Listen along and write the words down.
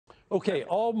Okay,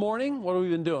 all morning, what have we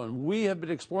been doing? We have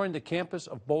been exploring the campus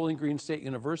of Bowling Green State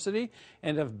University,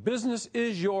 and if business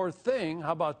is your thing,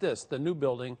 how about this? The new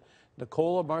building,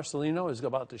 Nicola Marcelino is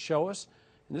about to show us,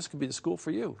 and this could be the school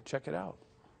for you. Check it out.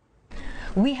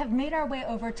 We have made our way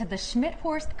over to the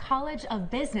Schmidthorst College of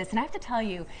Business, and I have to tell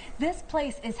you, this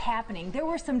place is happening. There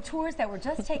were some tours that were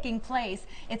just taking place.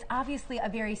 It's obviously a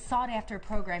very sought-after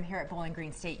program here at Bowling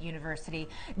Green State University.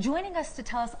 Joining us to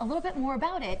tell us a little bit more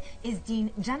about it is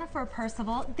Dean Jennifer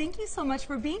Percival. Thank you so much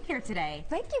for being here today.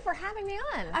 Thank you for having me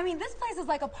on. I mean, this place is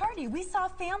like a party. We saw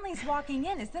families walking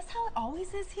in. Is this how it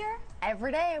always is here?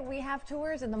 Every day we have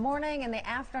tours in the morning and the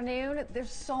afternoon. There's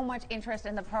so much interest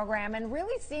in the program and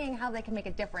really seeing how they can make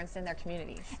a difference in their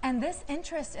communities. And this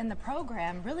interest in the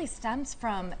program really stems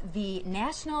from the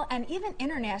national and even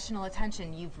international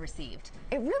attention you've received.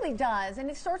 It really does,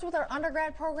 and it starts with our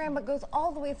undergrad program but goes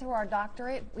all the way through our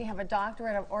doctorate. We have a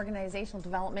doctorate of organizational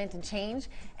development and change,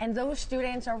 and those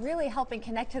students are really helping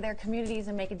connect to their communities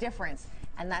and make a difference.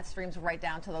 And that streams right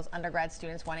down to those undergrad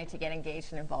students wanting to get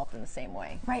engaged and involved in the same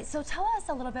way. Right, so tell us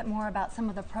a little bit more about some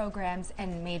of the programs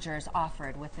and majors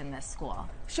offered within this school.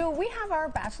 So we have our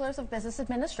Bachelor's of Business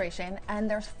Administration,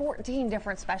 and there's 14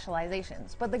 different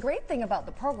specializations. But the great thing about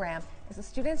the program is the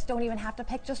students don't even have to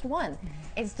pick just one.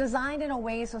 It's designed in a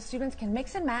way so students can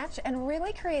mix and match and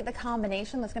really create the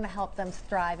combination that's going to help them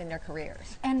thrive in their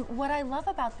careers. And what I love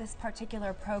about this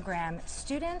particular program,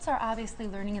 students are obviously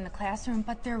learning in the classroom,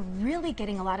 but they're really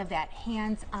getting a lot of that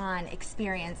hands-on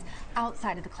experience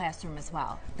outside of the classroom as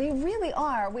well. They really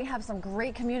are. We have some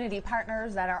great community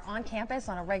partners that are on campus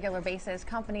on a regular basis,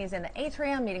 companies in the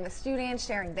atrium meeting the students,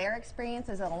 sharing their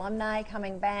experiences as alumni,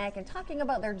 coming back and talking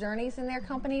about their journeys in their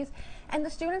companies. And the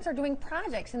students are doing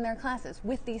projects in their classes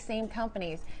with these same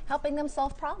companies, helping them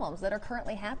solve problems that are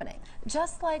currently happening.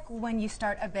 Just like when you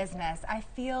start a business, I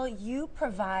feel you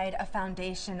provide a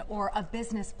foundation or a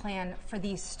business plan for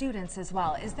these students as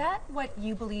well. Is that what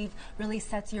you believe really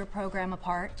sets your program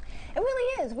apart? It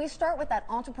really is. We start with that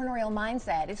entrepreneurial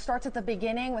mindset. It starts at the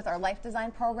beginning with our life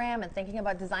design program and thinking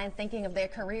about design thinking of their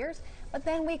careers, but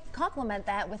then we complement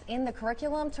that within the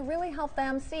curriculum to really help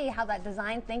them see how that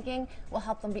design thinking will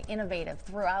help them be innovative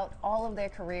throughout all of their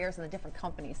careers and the different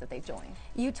companies that they join.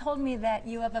 You told me that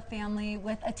you have a family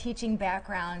with a teaching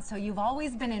background, so you've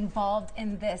always been involved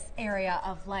in this area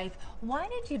of life. Why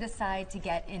did you decide to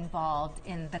get involved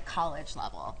in the college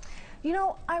level? You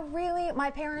know, my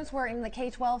parents were in the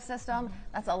K-12 system.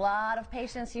 That's a lot of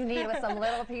patience you need with some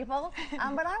little people.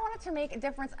 But I wanted to make a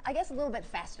difference, I guess, a little bit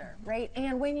faster, right?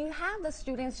 And when you have the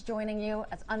students joining you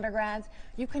as undergrads,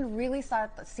 you can really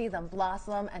start to see them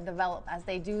blossom and develop as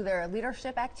they do their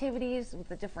leadership activities with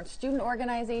the different student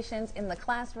organizations in the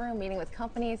classroom, meeting with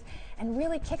companies, and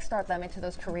really kickstart them into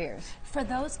those careers. For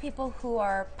those people who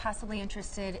are possibly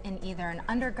interested in either an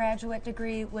undergraduate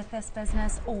degree with this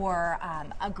business or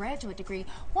a graduate degree,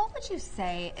 what would you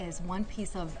say is one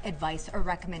piece of advice or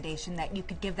recommendation that you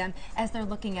could give them as they're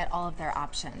looking at all of their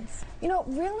options? You know,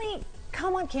 really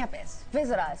come on campus,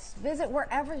 visit us, visit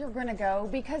wherever you're going to go,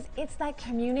 because it's that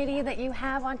community that you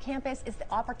have on campus, it's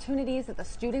the opportunities that the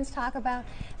students talk about,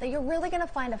 that you're really going to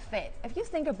find a fit. If you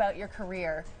think about your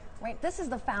career, right, this is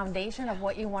the foundation of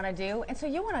what you want to do, and so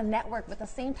you want to network with the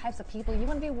same types of people you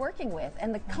want to be working with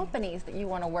and the companies that you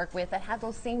want to work with that have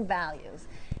those same values.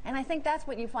 And I think that's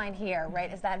what you find here,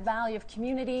 right, is that value of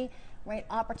community, right,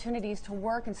 opportunities to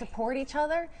work and support each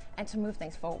other and to move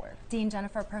things forward. Dean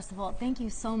Jennifer Percival, thank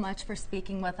you so much for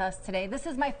speaking with us today. This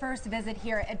is my first visit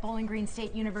here at Bowling Green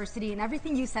State University, and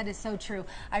everything you said is so true.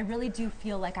 I really do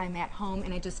feel like I'm at home,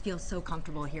 and I just feel so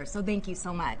comfortable here. So thank you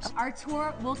so much. Our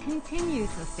tour will continue,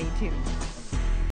 so stay tuned.